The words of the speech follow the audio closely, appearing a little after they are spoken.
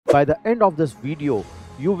By the end of this video,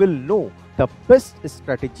 you will know the best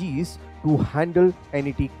strategies to handle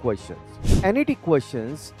NAT questions. NAT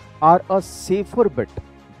questions are a safer bet,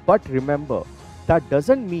 but remember, that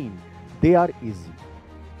doesn't mean they are easy.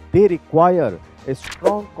 They require a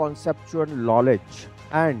strong conceptual knowledge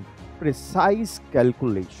and precise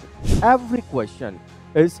calculation. Every question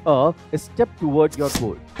is a step toward your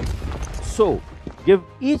goal. So, give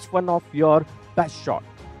each one of your best shot.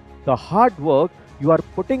 The hard work you are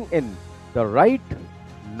putting in, the right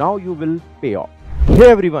now you will pay off.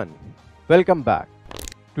 Hey everyone, welcome back.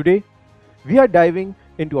 Today, we are diving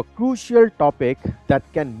into a crucial topic that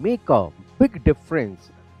can make a big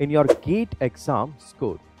difference in your GATE exam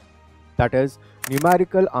score. That is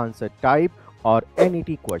numerical answer type or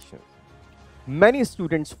NAT questions. Many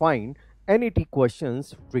students find NAT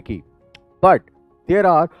questions tricky, but there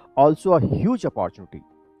are also a huge opportunity.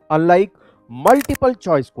 Unlike multiple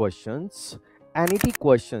choice questions, NAT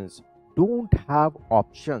questions don't have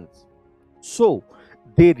options. So,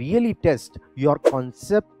 they really test your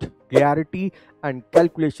concept, clarity and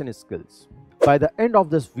calculation skills. By the end of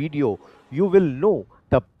this video, you will know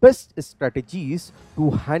the best strategies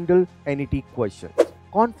to handle NAT questions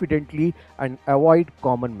confidently and avoid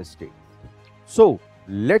common mistakes. So,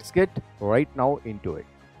 let's get right now into it.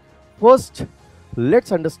 First,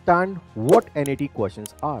 let's understand what NAT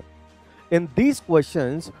questions are. In these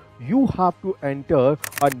questions, you have to enter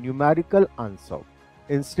a numerical answer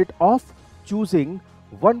instead of choosing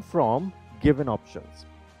one from given options.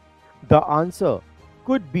 The answer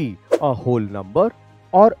could be a whole number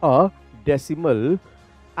or a decimal,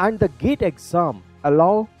 and the GATE exam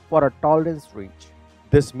allow for a tolerance range.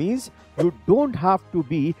 This means you don't have to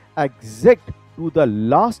be exact to the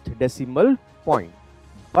last decimal point,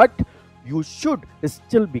 but you should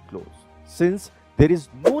still be close. Since there is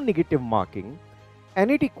no negative marking,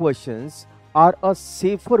 NAT questions are a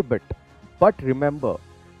safer bet, but remember,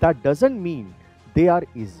 that doesn't mean they are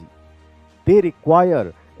easy. They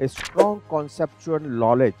require a strong conceptual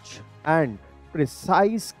knowledge and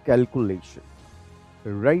precise calculation.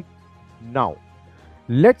 Right now,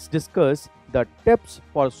 let's discuss the tips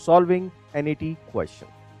for solving NAT question.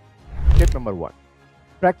 Tip number 1.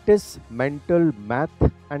 Practice mental math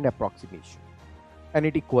and approximation.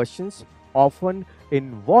 NAT questions often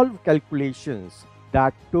involve calculations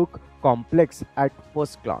that look complex at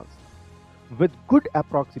first glance. With good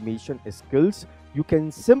approximation skills, you can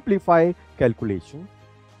simplify calculations,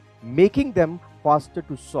 making them faster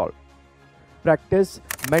to solve. Practice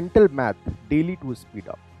mental math daily to speed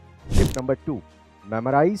up. Tip number 2.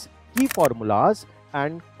 Memorize key formulas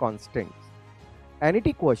and constants.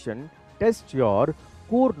 NAT question tests your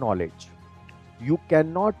core knowledge. You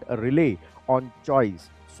cannot rely on choice,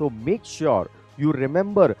 so make sure you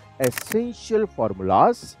remember essential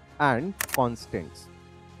formulas and constants.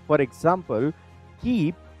 For example,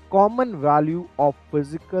 keep common value of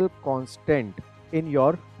physical constant in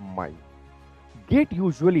your mind. GATE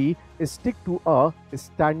usually stick to a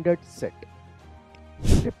standard set.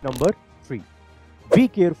 Tip number 3. Be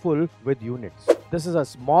careful with units. This is a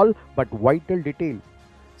small but vital detail.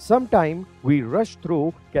 Sometimes we rush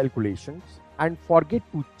through calculations and forget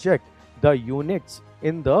to check the units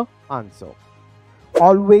in the answer.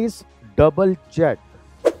 Always double check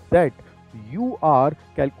that you are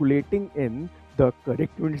calculating in the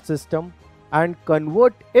correct unit system and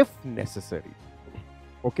convert if necessary.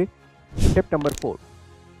 Okay. Tip number 4.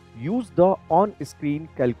 Use the on-screen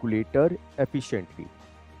calculator efficiently.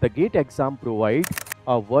 The GATE exam provides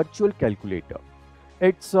a virtual calculator.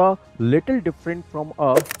 It's a little different from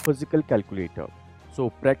a physical calculator, so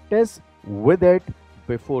practice with it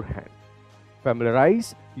beforehand.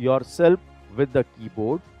 Familiarize yourself with the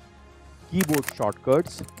keyboard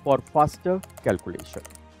shortcuts for faster calculation.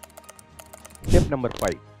 Tip number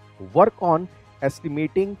 5. Work on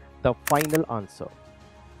estimating the final answer.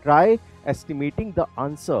 Try estimating the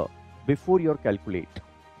answer before you calculate.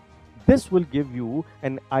 This will give you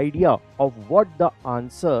an idea of what the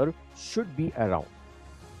answer should be around.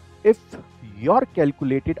 If your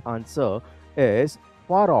calculated answer is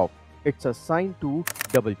far off, it's a sign to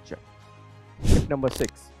double check. Tip number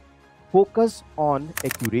 6. Focus on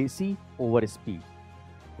accuracy over speed.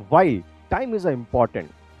 While time is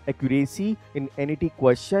important, accuracy in NAT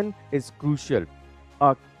question is crucial.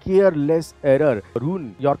 A careless error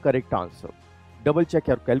ruins your correct answer. Double check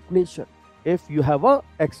your calculation if you have a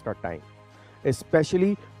extra time,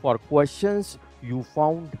 especially for questions you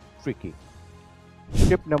found tricky.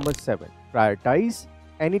 Tip number 7. Prioritize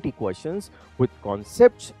NAT questions with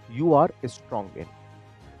concepts you are strong in.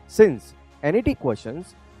 Since NAT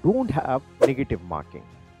questions don't have negative marking,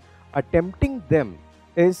 attempting them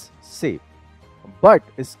is safe. but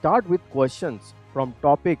start with questions from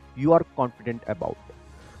topic you are confident about.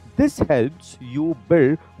 This helps you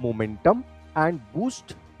build momentum and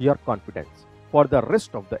boost your confidence for the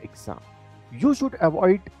rest of the exam. You should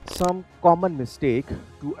avoid some common mistake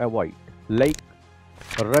to avoid, like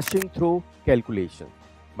rushing through calculations.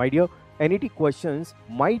 My dear, NAT questions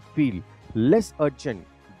might feel less urgent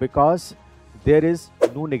because there is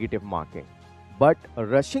no negative marking, but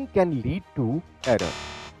rushing can lead to error.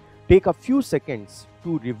 Take a few seconds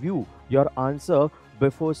to review your answer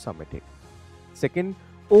before submitting. Second,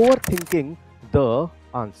 overthinking the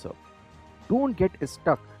answer. Don't get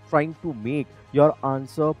stuck trying to make your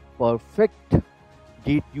answer perfect.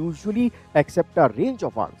 GATE usually accept a range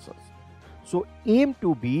of answers. So aim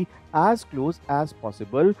to be as close as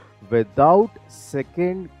possible without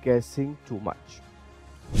second guessing too much.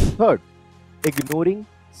 Third, ignoring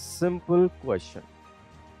simple questions.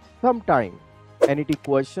 Sometimes NAT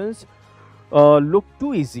questions look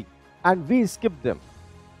too easy and we skip them,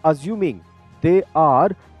 assuming they are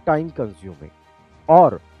time consuming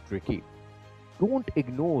or tricky. Don't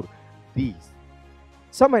ignore these.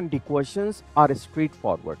 Some NAT questions are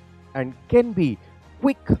straightforward and can be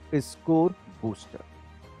quick score booster.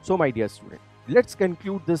 So my dear student, let's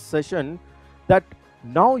conclude this session that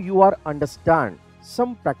now you are understand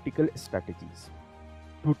some practical strategies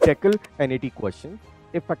to tackle NAT questions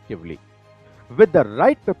effectively. With the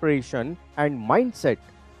right preparation and mindset,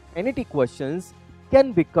 NAT questions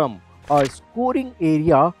can become a scoring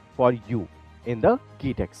area for you in the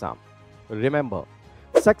GATE exam. Remember,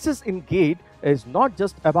 success in GATE is not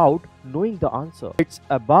just about knowing the answer. It's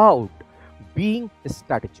about being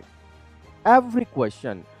strategic. Every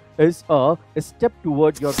question is a step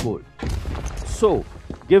toward your goal. So,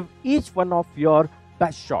 give each one of your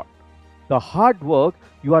best shot. The hard work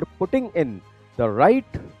you are putting in the right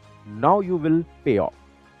now you will pay off.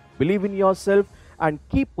 Believe in yourself and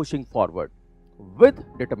keep pushing forward with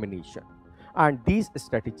determination. And these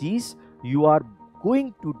strategies, you are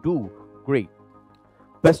going to do great.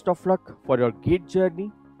 Best of luck for your GATE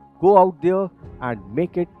journey. Go out there and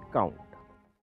make it count.